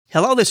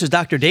Hello, this is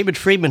Dr. David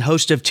Friedman,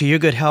 host of To Your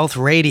Good Health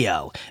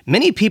Radio.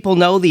 Many people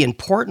know the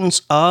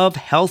importance of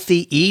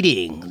healthy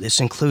eating.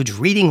 This includes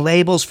reading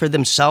labels for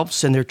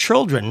themselves and their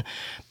children,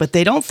 but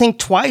they don't think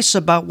twice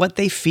about what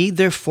they feed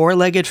their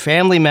four-legged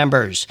family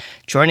members.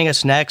 Joining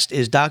us next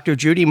is Dr.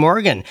 Judy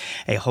Morgan,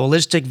 a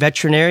holistic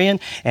veterinarian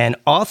and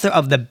author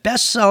of the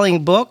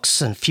best-selling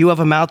books, and few of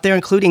them out there,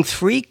 including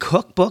 3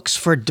 cookbooks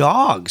for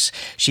dogs.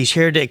 She's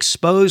here to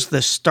expose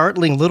the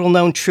startling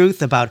little-known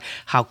truth about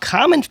how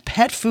common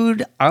pet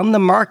food on the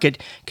market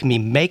can be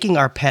making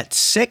our pets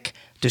sick,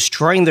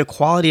 destroying their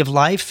quality of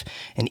life,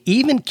 and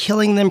even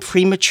killing them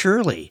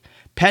prematurely.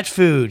 Pet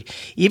food,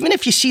 even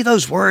if you see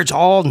those words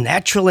all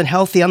natural and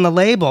healthy on the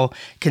label,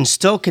 can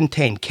still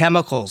contain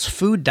chemicals,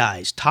 food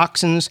dyes,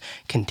 toxins,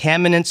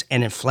 contaminants,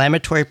 and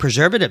inflammatory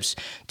preservatives.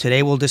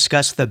 Today we'll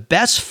discuss the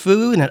best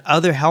food and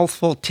other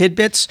healthful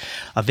tidbits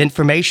of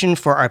information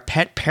for our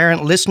pet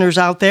parent listeners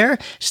out there.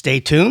 Stay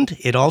tuned.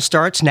 It all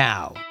starts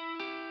now.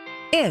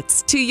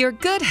 It's To Your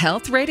Good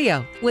Health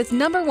Radio with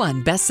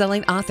 #1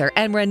 best-selling author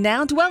and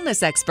renowned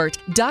wellness expert,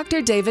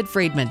 Dr. David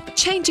Friedman.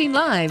 Changing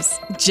lives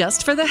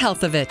just for the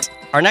health of it.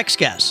 Our next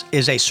guest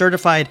is a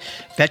certified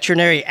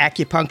veterinary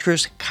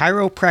acupuncturist,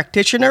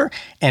 chiropractitioner,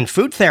 and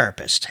food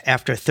therapist.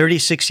 After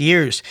 36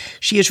 years,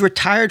 she is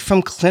retired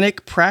from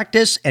clinic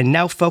practice and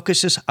now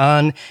focuses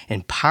on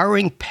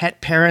empowering pet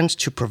parents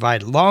to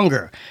provide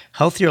longer,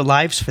 healthier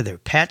lives for their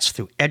pets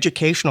through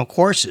educational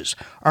courses,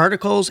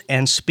 articles,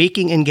 and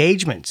speaking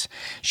engagements.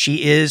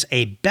 She is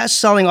a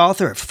best-selling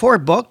author of 4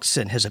 books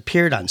and has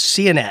appeared on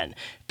CNN,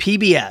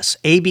 PBS,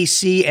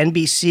 ABC,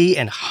 NBC,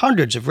 and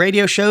hundreds of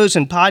radio shows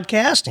and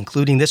podcasts,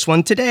 including this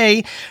one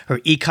today. Her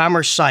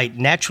e-commerce site,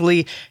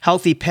 Naturally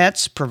Healthy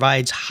Pets,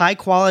 provides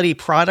high-quality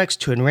products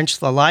to enrich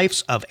the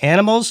lives of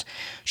animals.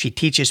 She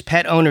teaches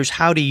pet owners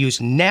how to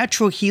use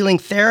natural healing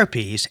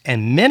therapies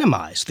and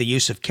minimize the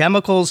use of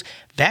chemicals,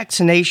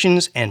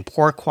 vaccinations, and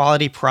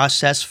poor-quality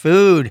processed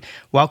food.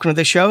 Welcome to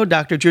the show,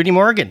 Dr. Judy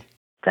Morgan.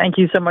 Thank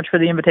you so much for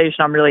the invitation.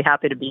 I'm really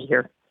happy to be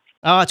here.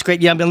 Oh, it's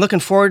great. Yeah, I've been looking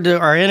forward to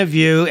our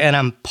interview, and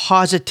I'm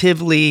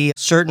positively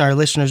certain our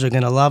listeners are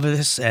going to love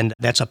this. And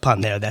that's a pun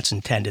there. That's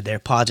intended there.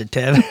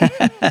 Positive.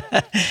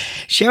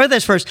 Share with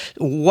us first,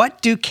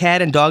 what do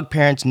cat and dog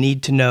parents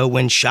need to know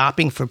when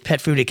shopping for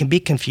pet food? It can be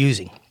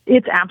confusing.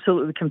 It's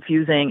absolutely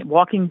confusing.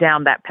 Walking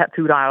down that pet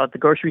food aisle at the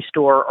grocery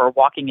store or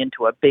walking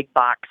into a big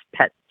box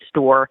pet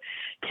store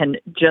can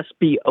just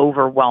be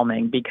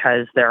overwhelming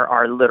because there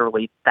are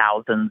literally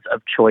thousands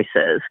of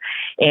choices.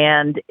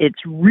 And it's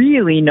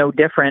really no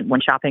different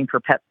when shopping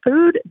for pet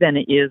food than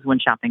it is when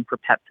shopping for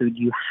pet food.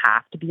 You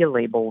have to be a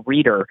label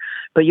reader,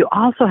 but you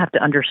also have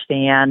to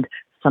understand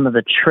some of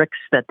the tricks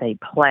that they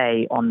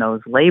play on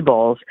those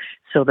labels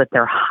so that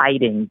they're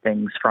hiding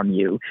things from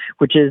you,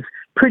 which is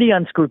pretty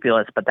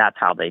unscrupulous, but that's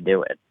how they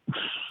do it.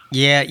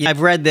 Yeah,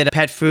 I've read that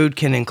pet food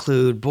can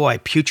include,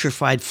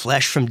 putrefied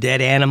flesh from dead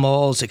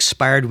animals,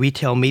 expired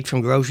retail meat from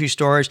grocery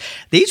stores.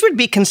 These would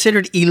be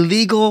considered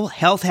illegal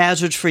health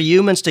hazards for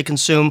humans to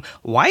consume.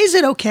 Why is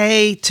it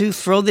okay to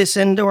throw this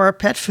into our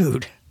pet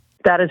food?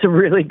 That is a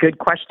really good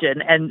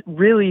question. And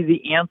really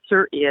the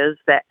answer is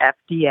that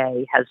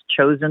FDA has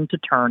chosen to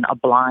turn a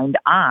blind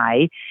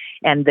eye,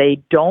 and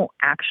they don't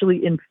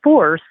actually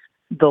enforce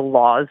the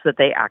laws that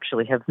they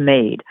actually have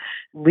made.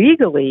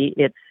 Legally,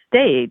 it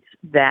states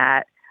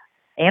that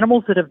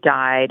animals that have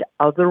died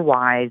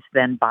otherwise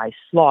than by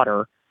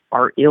slaughter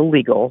are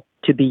illegal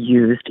to be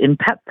used in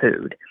pet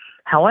food.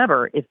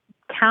 However, if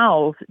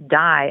cows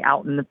die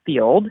out in the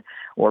field,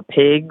 or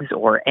pigs,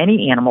 or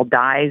any animal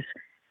dies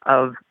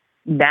of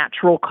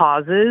natural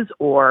causes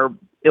or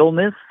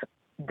illness,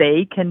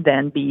 they can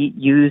then be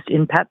used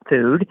in pet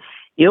food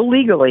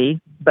illegally,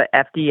 but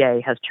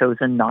FDA has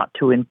chosen not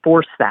to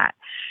enforce that.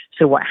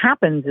 So what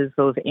happens is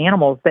those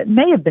animals that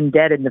may have been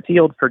dead in the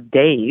field for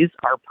days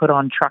are put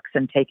on trucks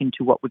and taken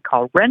to what we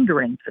call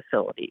rendering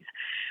facilities.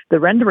 The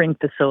rendering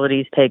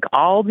facilities take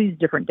all these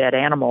different dead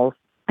animals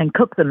and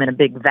cook them in a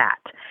big vat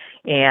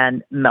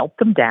and melt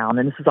them down.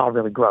 And this is all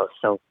really gross,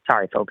 so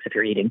sorry, folks, if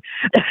you're eating.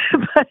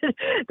 But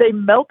they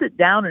melt it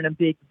down in a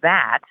big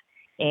vat,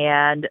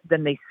 and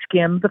then they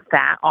skim the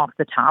fat off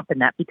the top,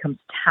 and that becomes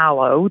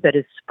tallow that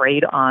is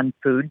sprayed on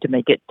food to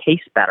make it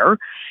taste better.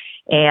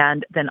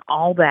 And then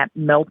all that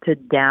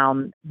melted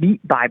down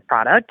meat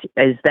byproduct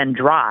is then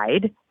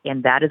dried,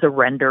 and that is a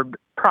rendered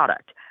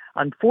product.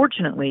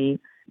 Unfortunately,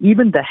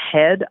 even the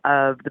head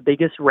of the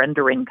biggest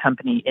rendering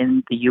company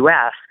in the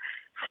U.S.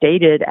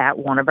 stated at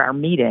one of our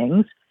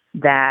meetings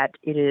that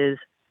it is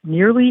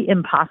nearly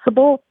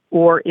impossible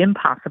or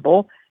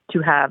impossible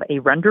to have a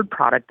rendered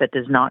product that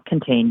does not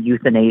contain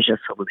euthanasia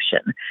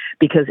solution,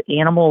 because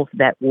animals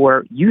that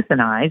were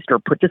euthanized or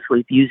put to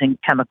sleep using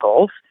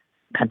chemicals,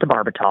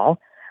 pentobarbital,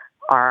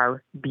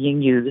 are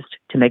being used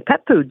to make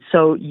pet food.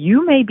 So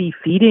you may be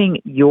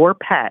feeding your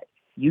pet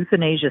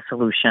euthanasia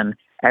solution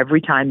every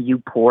time you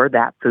pour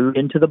that food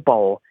into the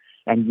bowl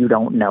and you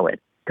don't know it,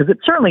 because it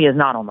certainly is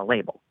not on the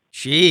label.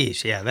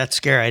 Jeez, yeah, that's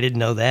scary. I didn't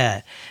know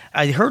that.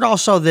 I heard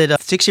also that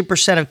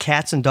 60% of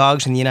cats and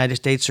dogs in the United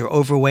States are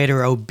overweight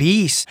or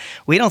obese.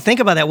 We don't think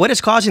about that. What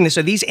is causing this?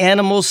 Are these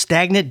animals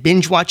stagnant,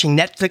 binge-watching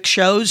Netflix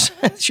shows?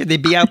 Should they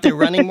be out there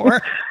running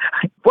more?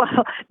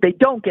 Well, they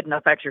don't get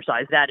enough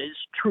exercise. That is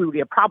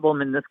truly a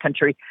problem in this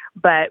country.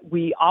 But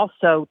we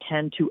also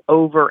tend to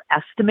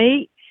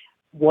overestimate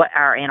what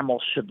our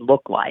animals should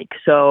look like.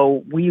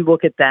 So we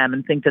look at them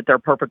and think that they're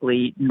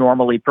perfectly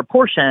normally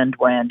proportioned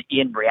when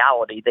in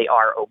reality they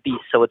are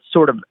obese. So it's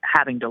sort of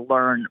having to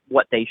learn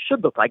what they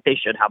should look like. They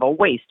should have a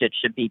waist. It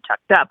should be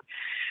tucked up.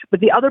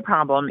 But the other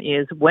problem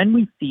is when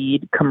we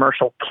feed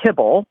commercial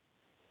kibble,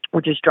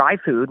 which is dry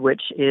food,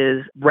 which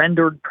is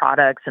rendered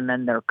products, and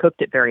then they're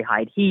cooked at very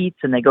high heats,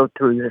 and they go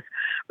through this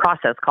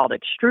process called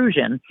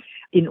extrusion.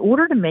 In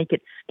order to make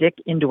it stick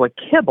into a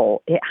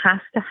kibble, it has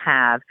to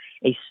have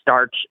a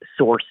starch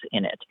source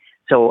in it,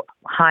 so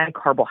high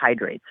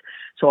carbohydrates.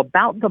 So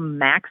about the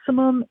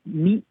maximum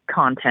meat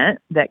content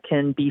that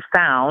can be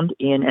found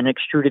in an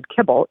extruded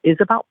kibble is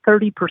about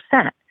 30%.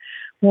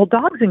 Well,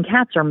 dogs and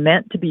cats are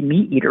meant to be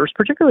meat eaters,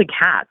 particularly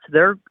cats.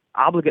 They're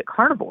obligate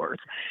carnivores.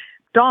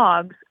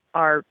 Dogs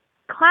are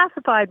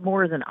classified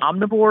more as an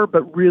omnivore,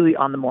 but really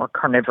on the more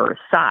carnivorous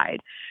side.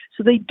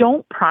 So they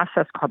don't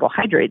process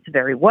carbohydrates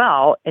very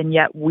well, and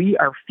yet we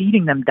are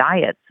feeding them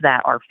diets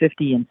that are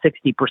 50 and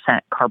 60%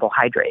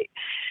 carbohydrate.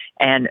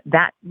 And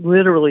that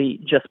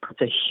literally just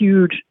puts a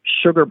huge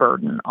sugar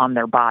burden on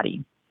their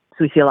body.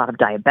 So we see a lot of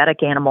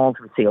diabetic animals,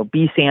 we see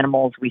obese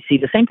animals, we see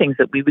the same things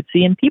that we would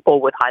see in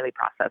people with highly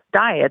processed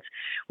diets.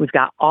 We've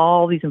got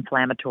all these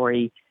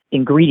inflammatory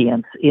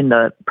ingredients in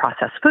the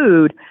processed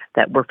food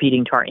that we're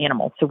feeding to our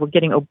animals. So we're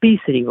getting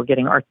obesity, we're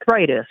getting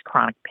arthritis,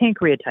 chronic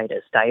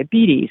pancreatitis,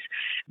 diabetes,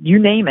 you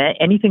name it.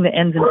 Anything that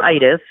ends in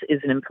itis is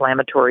an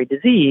inflammatory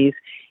disease.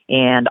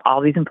 And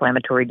all these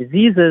inflammatory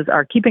diseases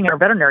are keeping our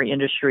veterinary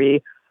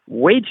industry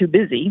way too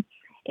busy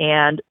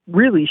and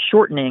really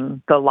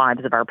shortening the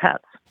lives of our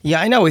pets. Yeah,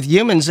 I know with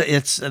humans,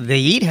 they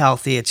eat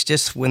healthy. It's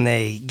just when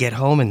they get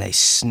home and they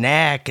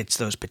snack, it's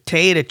those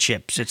potato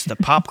chips, it's the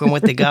popcorn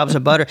with the gobs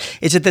of butter.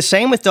 Is it the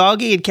same with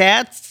doggy and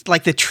cats?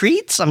 Like the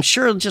treats? I'm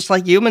sure just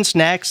like human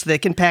snacks, they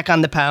can pack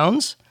on the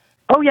pounds.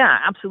 Oh, yeah,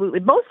 absolutely.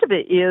 Most of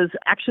it is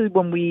actually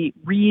when we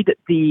read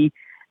the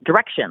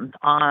directions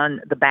on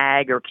the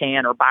bag or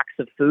can or box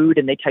of food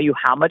and they tell you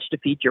how much to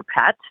feed your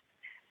pet,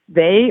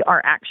 they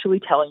are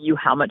actually telling you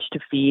how much to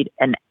feed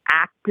an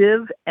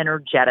active,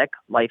 energetic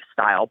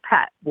lifestyle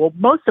pet. Well,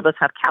 most of us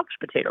have couch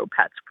potato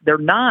pets. They're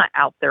not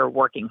out there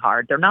working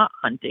hard. They're not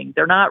hunting.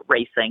 They're not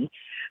racing.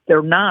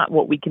 They're not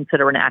what we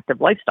consider an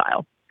active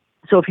lifestyle.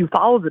 So if you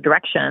follow the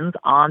directions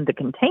on the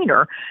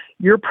container,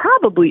 you're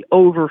probably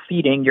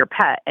overfeeding your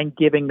pet and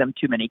giving them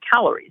too many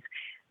calories.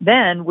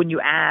 Then when you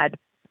add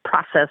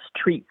processed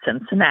treats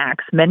and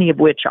snacks, many of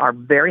which are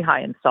very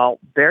high in salt,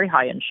 very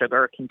high in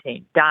sugar,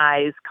 contain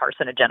dyes,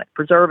 carcinogenic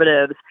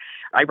preservatives.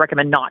 I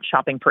recommend not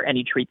shopping for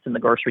any treats in the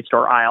grocery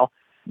store aisle.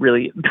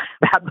 Really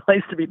bad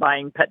place to be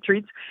buying pet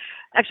treats.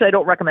 Actually, I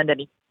don't recommend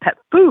any pet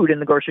food in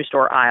the grocery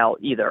store aisle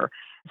either.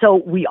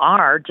 So we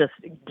are just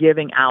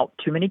giving out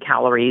too many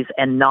calories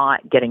and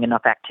not getting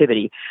enough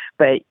activity.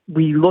 But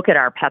we look at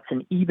our pets,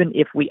 and even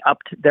if we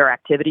upped their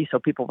activity, so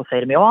people will say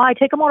to me, oh, I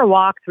take him on a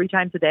walk 3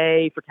 times a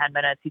day for 10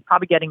 minutes. He's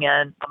probably getting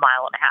in 1.5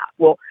 miles.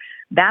 Well,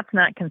 that's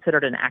not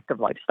considered an active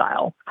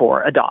lifestyle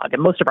for a dog.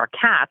 And most of our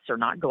cats are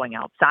not going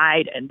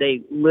outside, and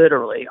they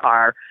literally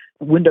are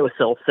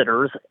windowsill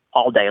sitters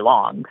all day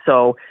long.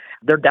 So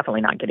they're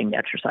definitely not getting the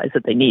exercise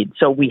that they need.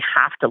 So we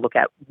have to look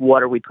at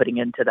what are we putting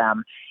into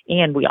them.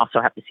 And we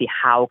also have to see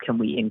how can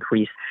we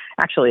increase.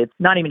 Actually, it's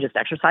not even just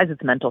exercise,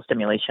 it's mental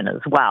stimulation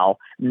as well.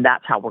 And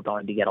that's how we're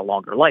going to get a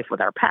longer life with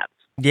our pets.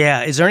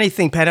 Yeah. Is there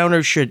anything pet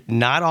owners should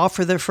not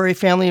offer their furry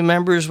family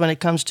members when it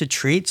comes to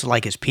treats?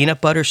 Like, is peanut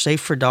butter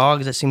safe for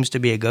dogs? That seems to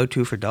be a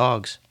go-to for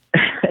dogs.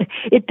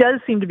 It does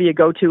seem to be a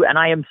go-to, and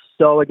I am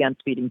so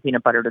against feeding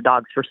peanut butter to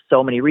dogs for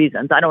so many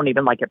reasons. I don't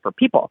even like it for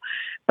people.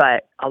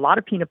 But a lot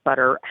of peanut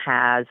butter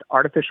has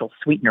artificial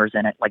sweeteners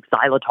in it, like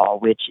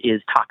xylitol, which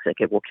is toxic.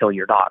 It will kill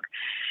your dog.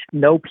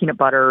 No peanut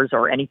butters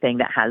or anything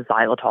that has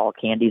xylitol,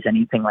 candies,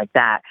 anything like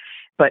that.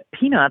 But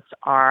peanuts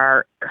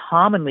are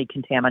commonly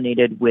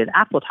contaminated with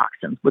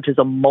aflatoxins, which is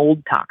a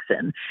mold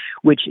toxin,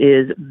 which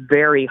is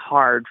very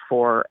hard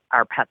for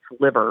our pet's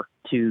liver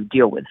to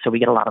deal with. So we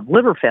get a lot of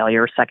liver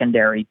failure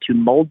secondary to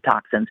mold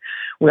toxins.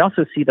 We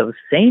also see those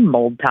same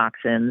mold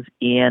toxins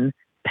in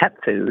pet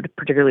food,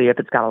 particularly if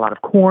it's got a lot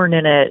of corn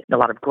in it, a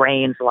lot of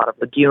grains, a lot of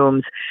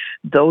legumes.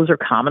 Those are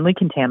commonly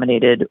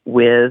contaminated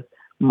with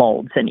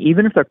molds. And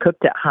even if they're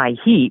cooked at high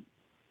heat,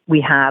 we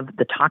have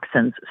the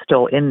toxins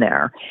still in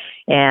there.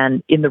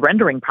 And in the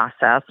rendering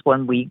process,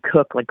 when we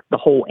cook like the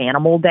whole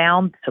animal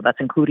down, so that's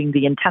including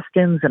the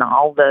intestines and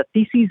all the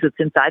feces that's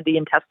inside the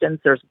intestines,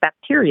 there's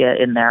bacteria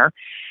in there.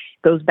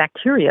 Those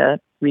bacteria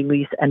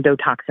release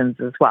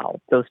endotoxins as well.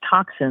 Those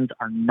toxins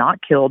are not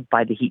killed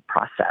by the heat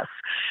process.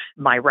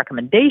 My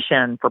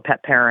recommendation for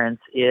pet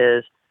parents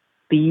is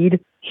feed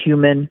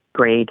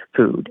human-grade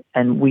food.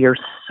 And we are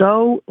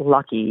so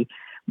lucky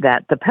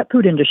that the pet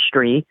food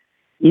industry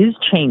is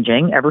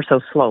changing ever so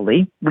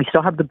slowly. We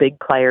still have the big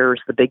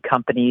players, the big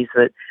companies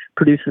that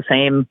produce the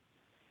same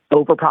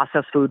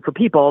over-processed food for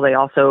people. They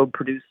also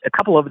produce, a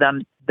couple of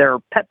them, their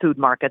pet food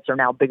markets are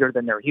now bigger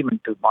than their human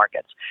food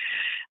markets.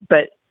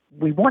 But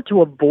we want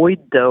to avoid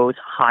those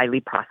highly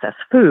processed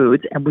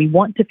foods, and we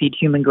want to feed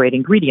human-grade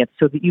ingredients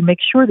so that you make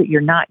sure that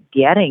you're not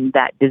getting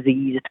that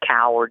diseased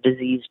cow or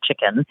diseased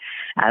chicken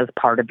as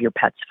part of your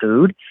pet's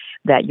food,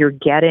 that you're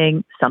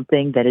getting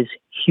something that is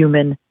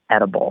human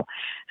edible.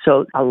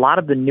 So a lot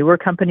of the newer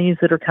companies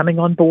that are coming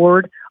on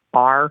board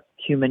are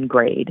human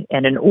grade.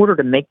 And in order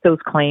to make those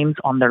claims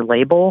on their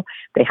label,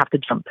 they have to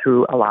jump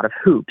through a lot of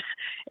hoops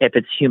if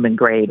it's human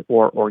grade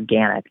or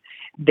organic.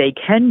 They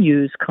can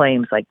use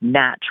claims like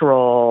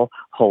natural,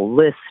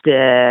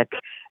 holistic,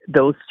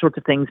 those sorts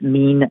of things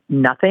mean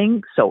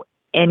nothing. So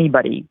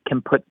anybody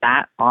can put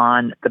that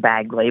on the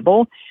bag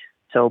label.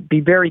 So be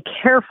very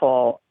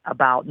careful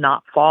about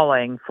not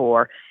falling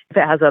for, if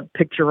it has a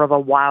picture of a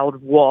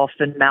wild wolf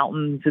and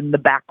mountains in the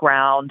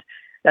background,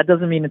 that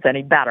doesn't mean it's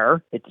any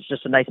better. It's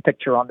just a nice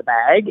picture on the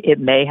bag. It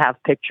may have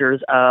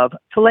pictures of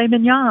filet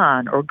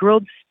mignon or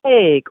grilled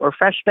steak or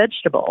fresh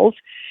vegetables.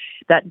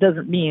 That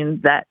doesn't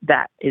mean that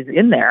that is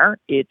in there.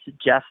 It's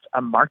just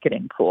a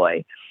marketing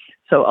ploy.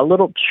 So a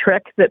little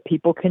trick that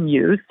people can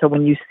use. So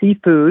when you see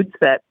foods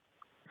that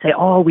say,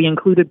 oh, we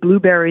included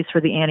blueberries for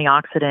the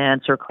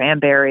antioxidants or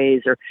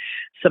cranberries or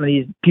some of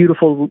these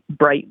beautiful,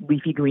 bright,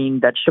 leafy green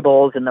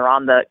vegetables, and they're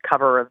on the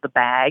cover of the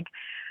bag,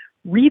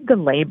 read the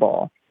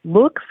label.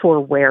 Look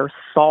for where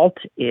salt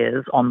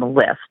is on the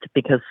list,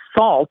 because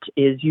salt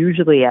is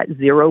usually at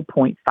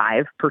 0.5%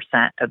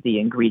 of the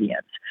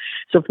ingredients.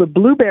 So if the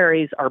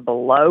blueberries are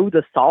below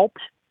the salt,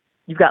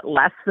 you've got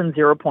less than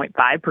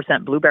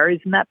 0.5% blueberries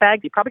in that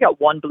bag. You probably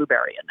got one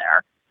blueberry in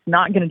there.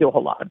 Not going to do a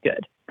whole lot of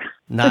good.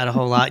 Not a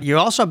whole lot. You're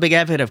also a big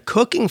advocate of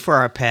cooking for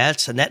our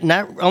pets, and that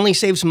not only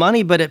saves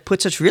money, but it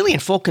puts us really in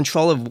full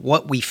control of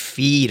what we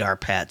feed our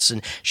pets.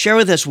 And share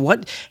with us,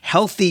 what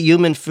healthy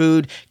human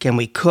food can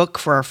we cook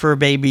for our fur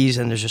babies,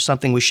 and is there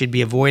something we should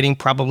be avoiding?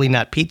 Probably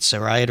not pizza,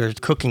 right, or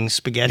cooking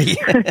spaghetti.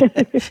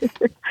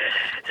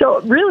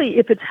 So really,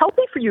 if it's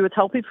healthy for you, it's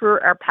healthy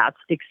for our pets,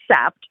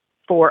 except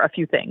for a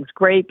few things.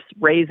 Grapes,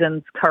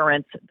 raisins,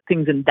 currants,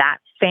 things in that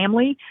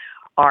family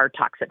are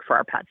toxic for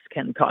our pets,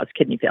 can cause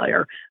kidney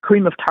failure.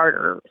 Cream of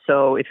tartar.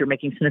 So if you're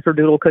making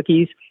snickerdoodle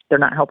cookies, they're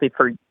not healthy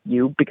for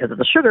you because of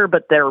the sugar,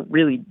 but they're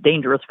really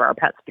dangerous for our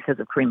pets because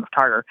of cream of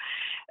tartar.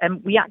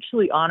 And we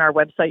actually, on our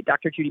website,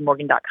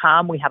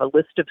 drjudymorgan.com, we have a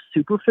list of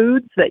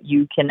superfoods that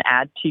you can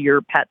add to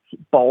your pet's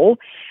bowl.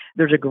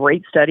 There's a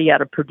great study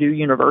out of Purdue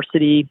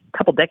University a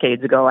couple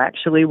decades ago,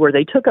 actually, where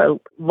they took a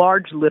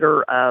large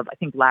litter of, I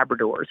think,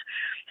 Labradors.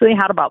 So they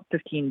had about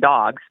 15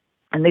 dogs,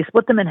 and they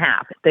split them in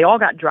half. They all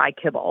got dry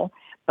kibble,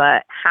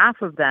 but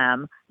half of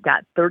them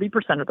got 30%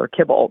 of their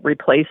kibble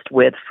replaced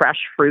with fresh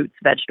fruits,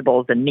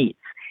 vegetables, and meats.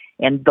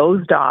 And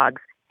those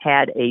dogs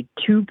had a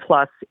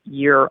 2+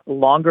 year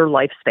longer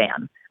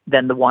lifespan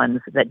than the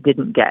ones that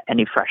didn't get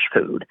any fresh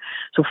food.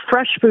 So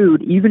fresh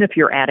food, even if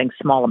you're adding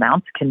small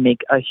amounts, can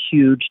make a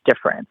huge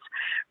difference.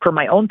 For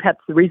my own pets,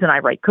 the reason I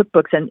write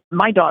cookbooks, and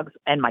my dogs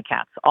and my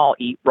cats all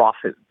eat raw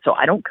food. So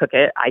I don't cook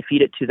it. I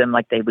feed it to them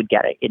like they would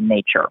get it in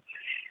nature.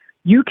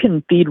 You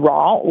can feed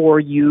raw,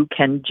 or you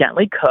can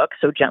gently cook.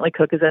 So gently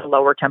cook is at a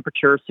lower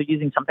temperature. So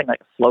using something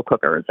like a slow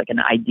cooker is like an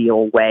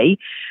ideal way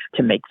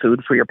to make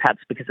food for your pets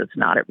because it's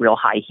not at real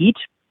high heat.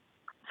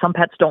 Some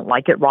pets don't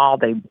like it raw.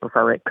 They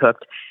prefer it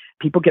cooked.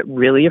 People get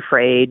really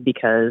afraid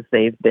because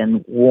they've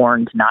been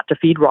warned not to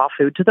feed raw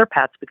food to their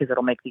pets because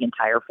it'll make the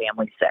entire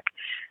family sick.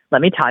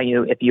 Let me tell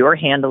you, if you're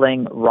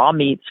handling raw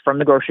meats from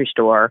the grocery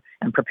store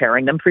and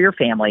preparing them for your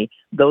family,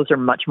 those are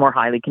much more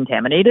highly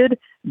contaminated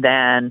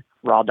than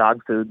raw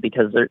dog food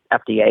because the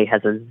FDA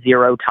has a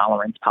zero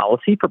tolerance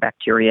policy for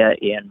bacteria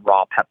in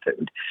raw pet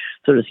food.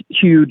 So there's a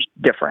huge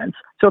difference.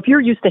 So if you're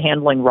used to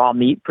handling raw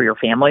meat for your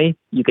family,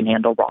 you can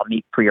handle raw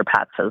meat for your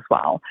pets as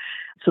well.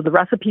 So the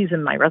recipes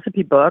in my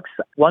recipe books,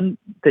 one,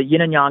 the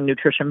Yin and Yang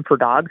Nutrition for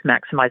Dogs,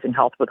 Maximizing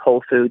Health with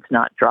Whole Foods,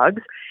 Not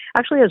Drugs,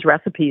 actually has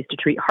recipes to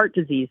treat heart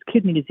disease,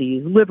 kidney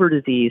disease, liver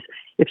disease.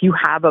 If you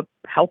have a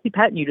healthy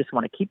pet and you just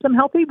want to keep them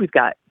healthy, we've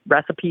got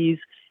recipes.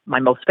 My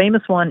most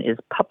famous one is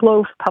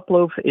Puploaf.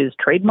 Puploaf is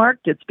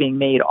trademarked. It's being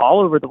made all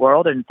over the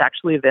world, and it's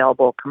actually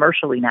available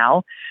commercially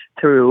now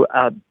through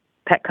a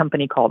pet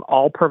company called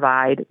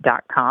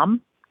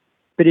allprovide.com.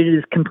 But it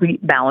is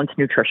complete balanced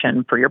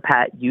nutrition for your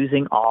pet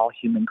using all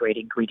human-grade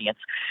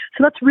ingredients.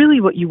 So that's really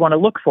what you want to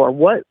look for.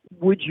 What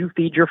would you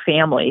feed your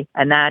family?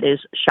 And that is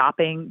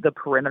shopping the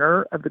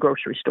perimeter of the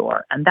grocery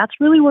store. And that's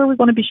really where we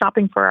want to be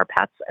shopping for our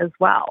pets as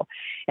well.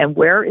 And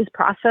where is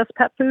processed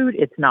pet food?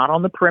 It's not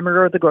on the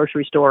perimeter of the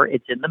grocery store.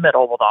 It's in the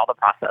middle with all the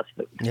processed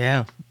food.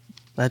 Yeah.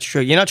 That's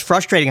true. It's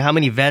frustrating how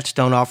many vets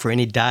don't offer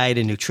any diet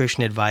and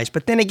nutrition advice.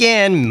 But then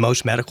again,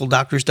 most medical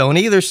doctors don't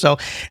either. So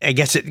I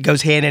guess it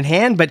goes hand in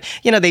hand. But,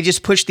 they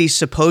just push these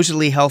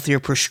supposedly healthier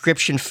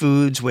prescription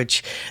foods,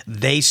 which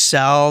they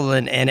sell.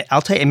 And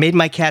I'll tell you, it made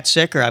my cat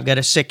sicker. I've got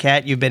a sick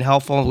cat. You've been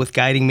helpful with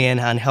guiding me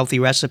on healthy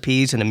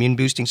recipes and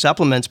immune-boosting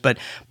supplements. But,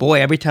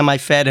 boy, every time I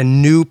fed a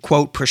new,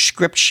 quote,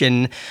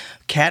 prescription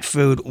cat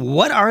food,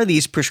 what are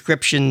these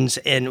prescriptions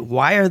and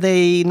why are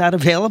they not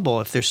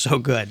available if they're so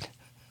good?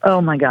 Oh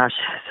my gosh.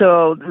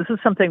 So this is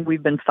something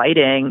we've been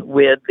fighting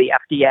with the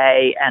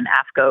FDA and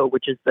AAFCO,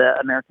 which is the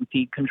American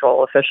Feed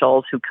Control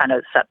officials who kind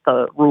of set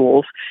the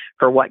rules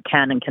for what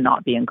can and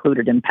cannot be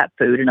included in pet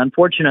food. And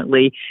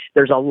unfortunately,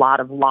 there's a lot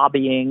of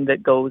lobbying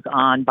that goes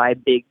on by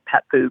big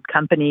pet food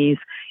companies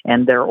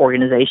and their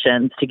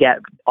organizations to get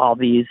all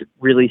these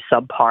really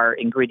subpar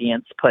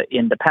ingredients put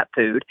into pet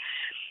food.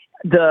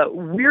 The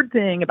weird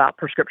thing about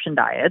prescription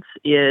diets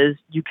is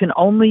you can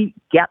only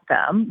get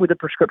them with a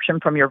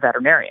prescription from your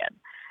veterinarian.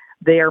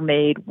 They are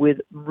made with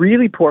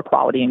really poor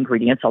quality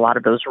ingredients, a lot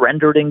of those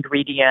rendered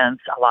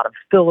ingredients, a lot of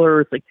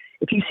fillers. Like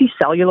if you see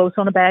cellulose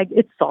on a bag,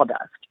 it's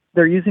sawdust.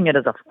 They're using it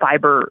as a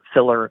fiber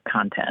filler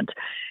content,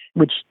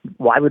 which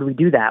why would we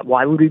do that?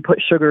 Why would we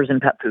put sugars in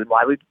pet food?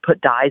 Why would we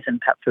put dyes in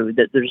pet food?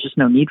 There's just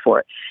no need for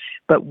it.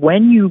 But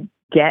when you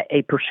get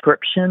a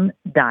prescription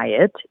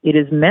diet, it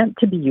is meant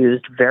to be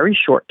used very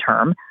short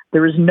term.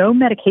 There is no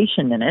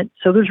medication in it,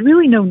 so there's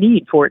really no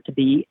need for it to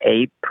be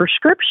a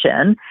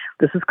prescription.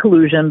 This is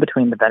collusion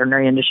between the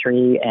veterinary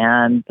industry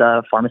and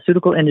the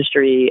pharmaceutical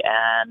industry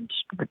and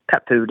the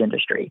pet food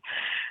industry.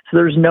 So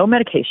there's no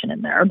medication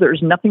in there.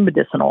 There's nothing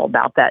medicinal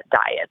about that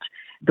diet.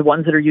 The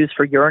ones that are used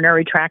for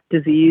urinary tract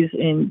disease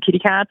in kitty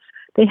cats,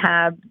 they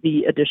have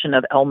the addition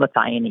of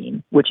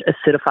L-methionine, which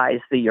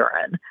acidifies the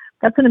urine.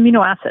 That's an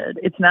amino acid.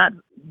 It's not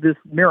this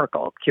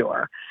miracle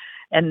cure.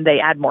 And they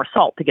add more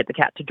salt to get the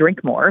cat to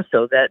drink more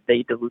so that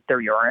they dilute their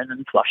urine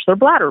and flush their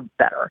bladder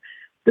better.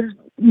 There's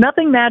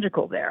nothing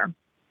magical there.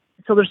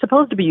 So they're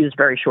supposed to be used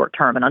very short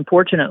term. And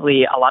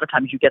unfortunately, a lot of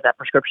times you get that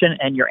prescription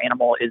and your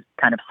animal is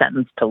kind of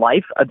sentenced to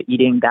life of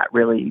eating that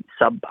really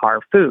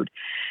subpar food.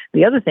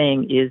 The other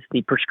thing is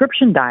the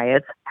prescription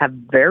diets have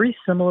very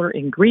similar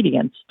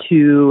ingredients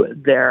to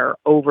their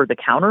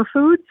over-the-counter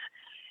foods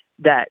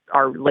that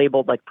are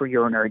labeled like for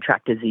urinary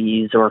tract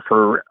disease or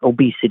for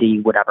obesity,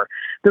 whatever.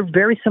 They're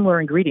very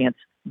similar ingredients,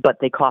 but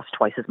they cost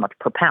twice as much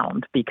per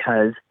pound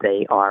because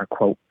they are,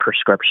 quote,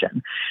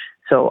 prescription.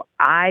 So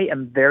I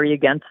am very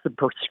against the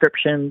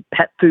prescription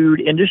pet food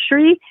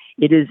industry.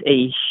 It is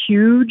a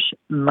huge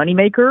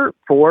moneymaker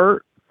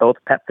for both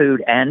pet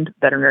food and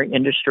veterinary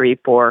industry.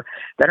 For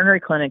veterinary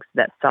clinics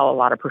that sell a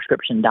lot of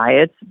prescription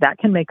diets, that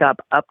can make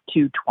up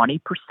to 20%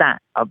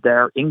 of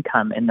their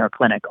income in their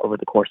clinic over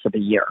the course of a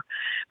year.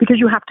 Because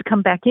you have to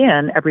come back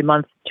in every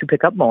month to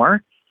pick up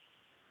more.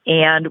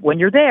 And when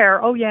you're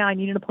there, oh yeah, I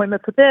need an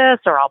appointment for this,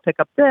 or I'll pick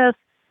up this.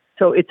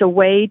 So it's a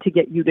way to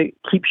get you to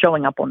keep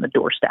showing up on the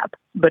doorstep.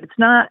 But it's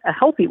not a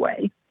healthy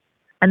way.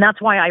 And that's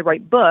why I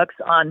write books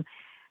on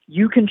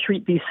you can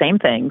treat these same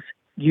things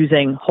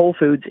using whole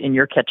foods in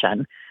your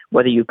kitchen.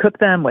 Whether you cook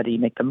them, whether you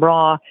make them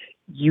raw,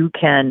 you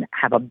can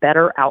have a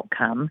better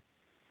outcome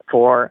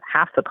for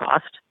half the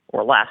cost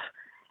or less,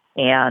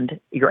 and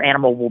your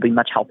animal will be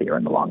much healthier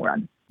in the long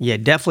run. Yeah,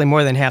 definitely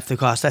more than half the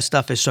cost. That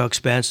stuff is so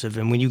expensive.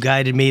 And when you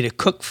guided me to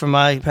cook for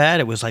my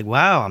pet, it was like,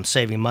 wow, I'm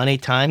saving money,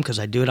 time, because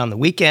I do it on the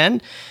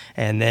weekend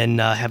and then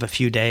have a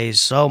few days.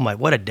 So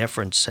what a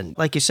difference. And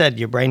like you said,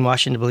 you're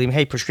brainwashing to believe,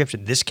 hey,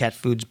 prescription, this cat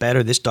food's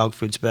better, this dog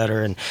food's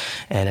better, and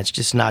it's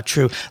just not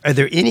true. Are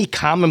there any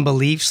common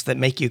beliefs that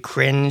make you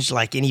cringe,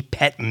 like any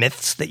pet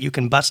myths that you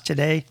can bust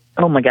today?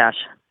 Oh my gosh.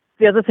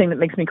 The other thing that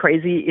makes me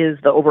crazy is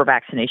the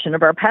over-vaccination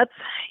of our pets.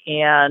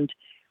 And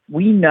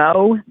we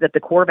know that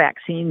the core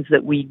vaccines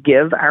that we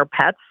give our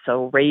pets,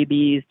 so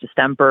rabies,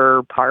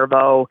 distemper,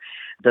 parvo,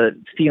 the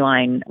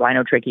feline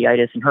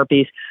rhinotracheitis and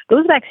herpes,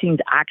 those vaccines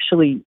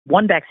actually,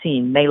 one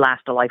vaccine may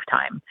last a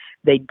lifetime.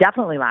 They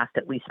definitely last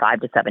at least 5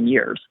 to 7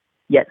 years.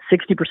 Yet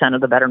 60% of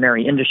the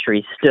veterinary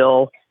industry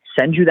still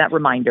sends you that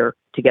reminder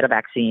to get a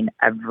vaccine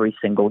every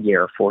single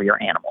year for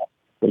your animal.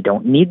 They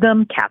don't need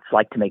them. Cats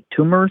like to make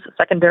tumors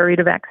secondary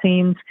to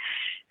vaccines.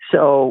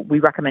 So we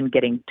recommend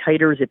getting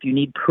titers if you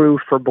need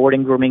proof for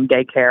boarding, grooming,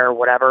 daycare,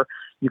 whatever.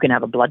 You can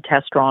have a blood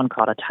test drawn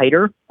called a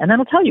titer, and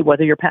that'll tell you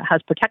whether your pet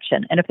has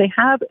protection. And if they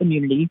have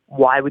immunity,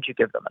 why would you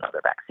give them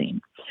another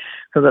vaccine?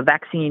 So the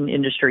vaccine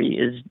industry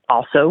is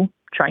also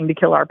trying to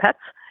kill our pets.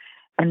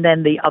 And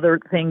then the other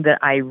thing that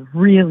I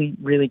really,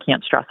 really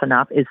can't stress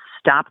enough is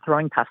stop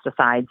throwing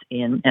pesticides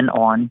in and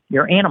on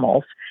your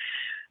animals.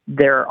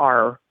 There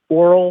are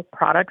oral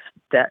products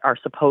that are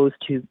supposed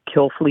to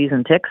kill fleas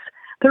and ticks.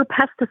 They're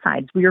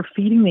pesticides. We are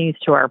feeding these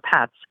to our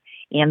pets,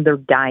 and they're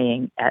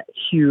dying at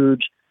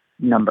huge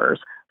numbers.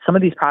 Some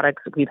of these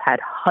products, we've had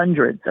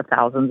hundreds of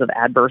thousands of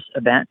adverse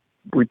event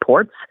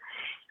reports.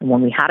 And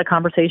when we had a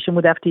conversation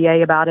with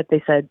FDA about it,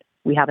 they said,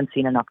 we haven't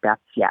seen enough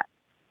deaths yet.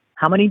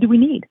 How many do we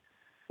need?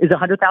 Is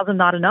 100,000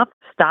 not enough?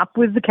 Stop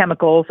with the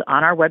chemicals.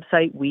 On our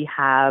website, we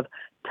have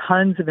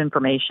tons of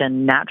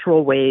information,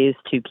 natural ways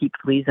to keep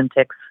fleas and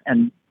ticks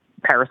and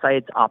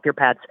parasites off your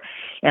pets.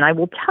 And I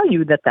will tell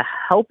you that the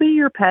healthier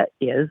your pet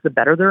is, the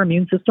better their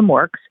immune system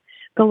works,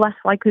 the less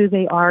likely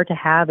they are to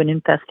have an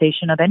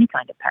infestation of any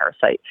kind of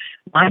parasite.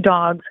 My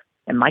dogs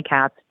and my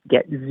cats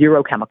get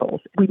zero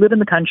chemicals. We live in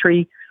the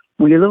country.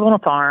 We live on a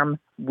farm.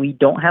 We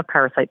don't have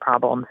parasite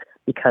problems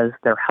because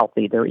they're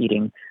healthy. They're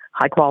eating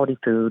high-quality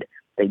food.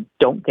 They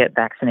don't get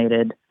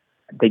vaccinated.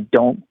 They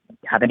don't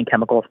have any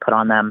chemicals put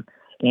on them.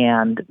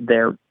 And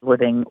they're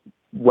living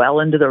well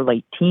into their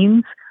late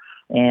teens.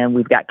 And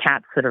we've got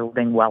cats that are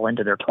living well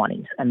into their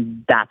 20s.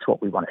 And that's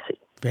what we want to see.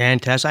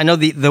 Fantastic. I know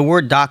the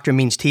word doctor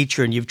means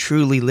teacher, and you've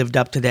truly lived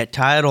up to that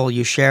title.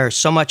 You share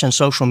so much on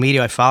social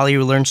media. I follow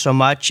you, learn so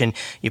much, and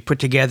you put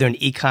together an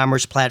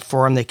e-commerce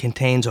platform that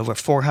contains over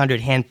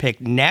 400 handpicked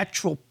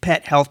natural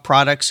pet health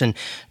products and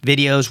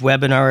videos,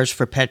 webinars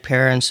for pet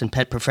parents and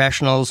pet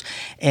professionals.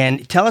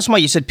 And tell us more.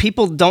 You said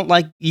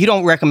you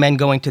don't recommend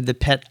going to the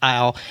pet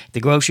aisle, the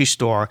grocery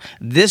store.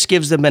 This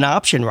gives them an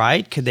option,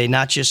 right? Could they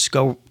not just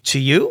go to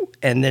you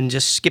and then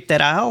just skip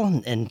that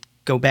aisle and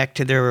go back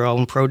to their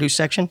own produce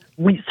section?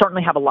 We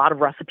certainly have a lot of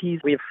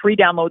recipes. We have free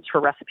downloads for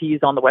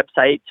recipes on the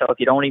website. So if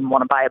you don't even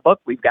want to buy a book,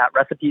 we've got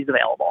recipes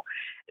available.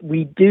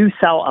 We do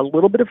sell a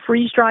little bit of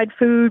freeze-dried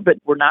food, but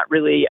we're not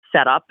really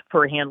set up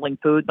for handling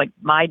food. Like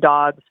my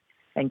dogs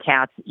and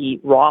cats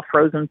eat raw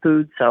frozen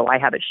food, so I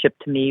have it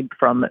shipped to me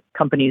from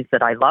companies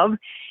that I love.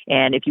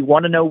 And if you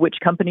want to know which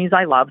companies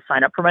I love,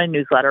 sign up for my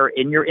newsletter.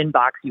 In your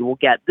inbox, you will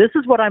get, this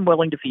is what I'm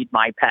willing to feed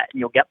my pet. And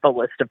you'll get the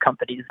list of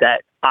companies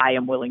that I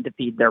am willing to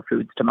feed their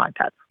foods to my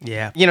pets.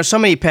 Yeah. So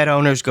many pet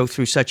owners go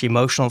through such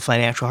emotional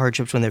financial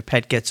hardships when their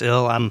pet gets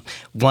ill. I'm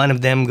one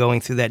of them going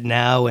through that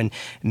now. And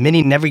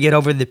many never get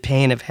over the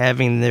pain of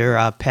having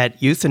their pet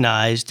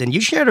euthanized. And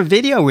you shared a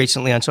video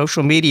recently on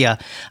social media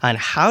on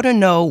how to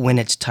know when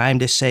it's time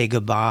to say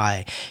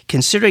goodbye.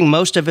 Considering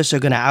most of us are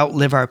going to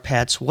outlive our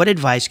pets, what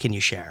advice can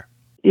you share?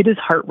 It is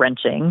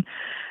heart-wrenching.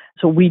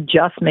 So we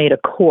just made a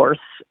course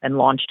and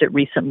launched it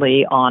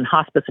recently on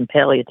hospice and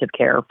palliative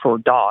care for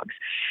dogs,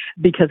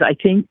 because I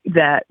think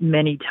that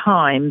many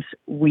times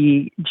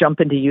we jump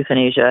into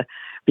euthanasia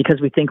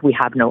because we think we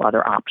have no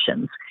other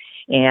options.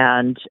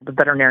 And the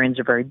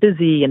veterinarians are very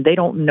busy and they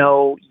don't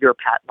know your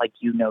pet like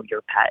you know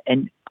your pet.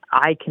 And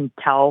I can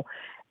tell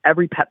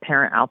every pet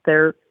parent out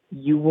there,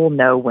 you will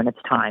know when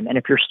it's time. And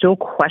if you're still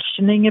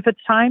questioning if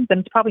it's time, then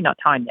it's probably not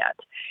time yet.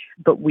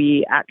 But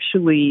we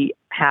actually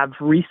have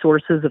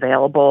resources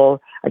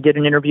available. I did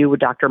an interview with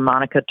Dr.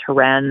 Monica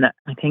Turen.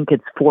 I think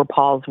it's Four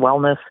Paws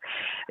Wellness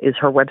is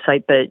her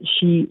website, but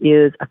she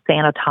is a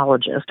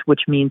thanatologist,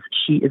 which means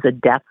she is a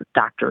death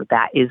doctor.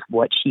 That is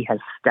what she has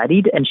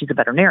studied, and she's a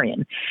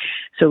veterinarian.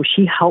 So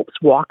she helps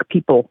walk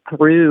people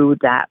through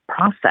that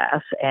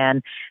process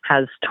and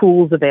has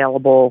tools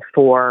available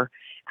for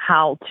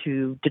how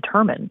to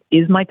determine,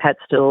 is my pet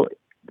still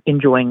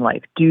enjoying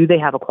life? Do they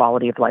have a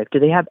quality of life? Do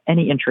they have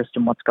any interest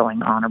in what's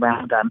going on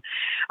around them?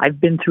 I've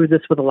been through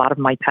this with a lot of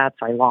my pets.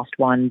 I lost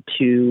one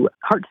to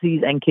heart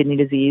disease and kidney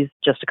disease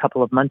just a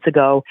couple of months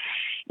ago,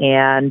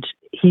 and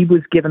he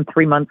was given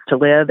 3 months to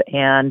live,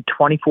 and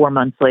 24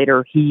 months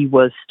later, he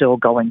was still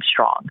going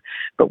strong.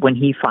 But when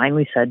he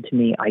finally said to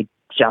me, I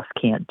just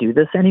can't do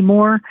this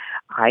anymore,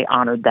 I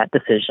honored that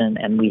decision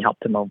and we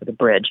helped him over the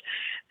bridge.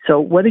 So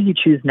whether you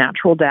choose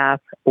natural death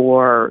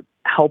or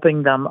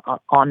helping them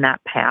on that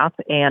path,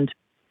 and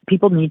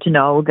people need to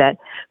know that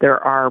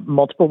there are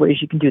multiple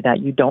ways you can do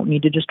that. You don't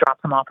need to just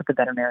drop them off at the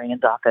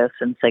veterinarian's office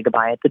and say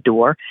goodbye at the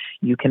door.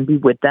 You can be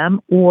with them,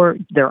 or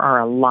there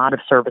are a lot of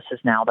services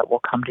now that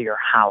will come to your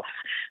house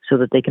so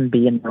that they can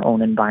be in their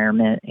own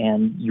environment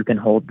and you can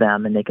hold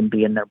them and they can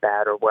be in their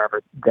bed or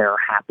wherever they're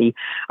happy.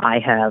 I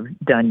have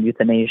done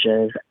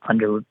euthanasias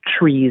under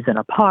trees in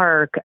a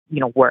park,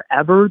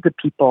 wherever the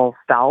people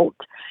felt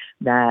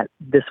that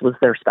this was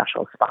their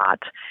special spot.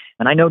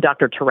 And I know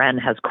Dr. Turen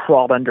has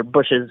crawled under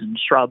bushes and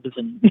shrubs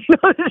and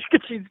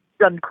she's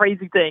done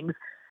crazy things,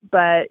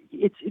 but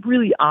it's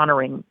really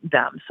honoring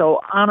them.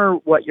 So honor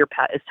what your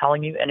pet is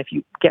telling you. And if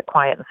you get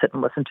quiet and sit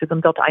and listen to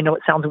them, I know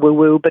it sounds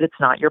woo-woo, but it's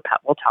not. Your pet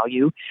will tell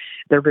you.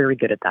 They're very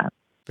good at that.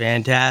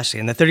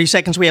 Fantastic. In the 30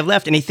 seconds we have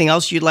left, anything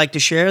else you'd like to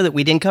share that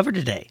we didn't cover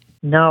today?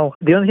 No.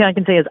 The only thing I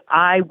can say is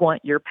I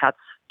want your pets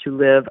to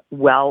live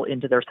well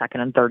into their second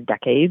and third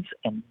decades,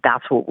 and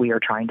that's what we are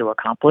trying to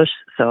accomplish.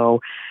 So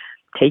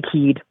take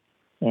heed,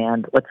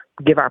 and let's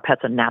give our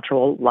pets a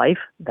natural life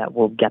that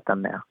will get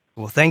them there.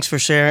 Well, thanks for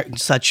sharing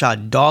such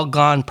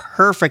doggone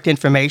perfect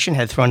information.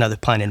 Had to throw another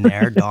pun in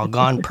there.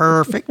 Doggone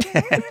perfect.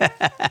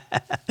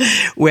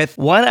 With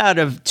 1 out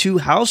of 2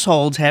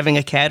 households having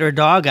a cat or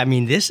dog. I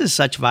mean, this is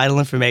such vital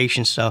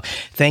information. So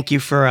thank you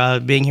for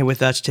being here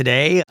with us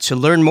today. To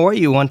learn more,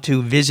 you want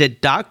to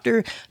visit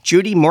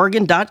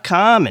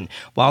drjudymorgan.com. And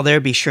while there,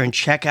 be sure and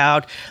check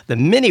out the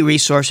many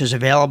resources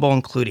available,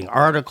 including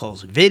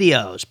articles,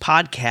 videos,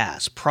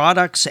 podcasts,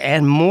 products,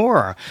 and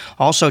more.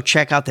 Also,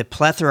 check out the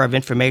plethora of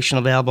information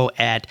available available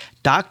at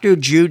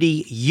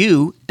drjudyu.com.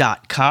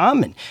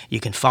 And you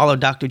can follow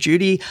Dr.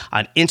 Judy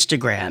on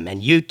Instagram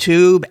and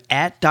YouTube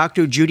at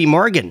Dr. Judy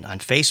Morgan. On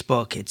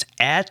Facebook, it's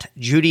at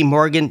Judy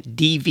Morgan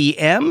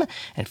DVM.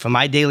 And for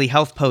my daily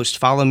health post,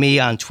 follow me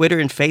on Twitter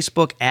and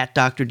Facebook at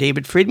Dr.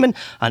 David Friedman.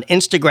 On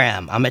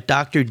Instagram, I'm at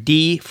Dr.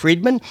 D.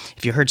 Friedman.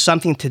 If you heard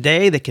something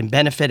today that can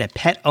benefit a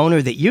pet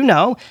owner that you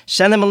know,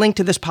 send them a link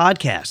to this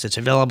podcast. It's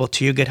available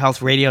to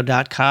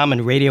YourGoodHealthRadio.com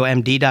and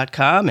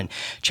RadioMD.com. And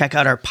check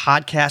out our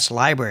podcast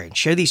library and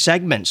share these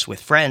segments with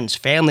friends,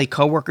 family,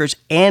 coworkers,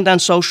 and on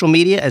social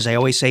media. As I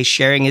always say,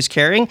 sharing is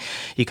caring.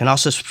 You can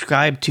also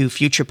subscribe to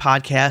future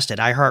podcasts at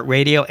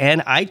iHeartRadio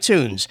and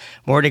iTunes.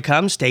 More to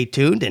come. Stay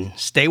tuned and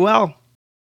stay well.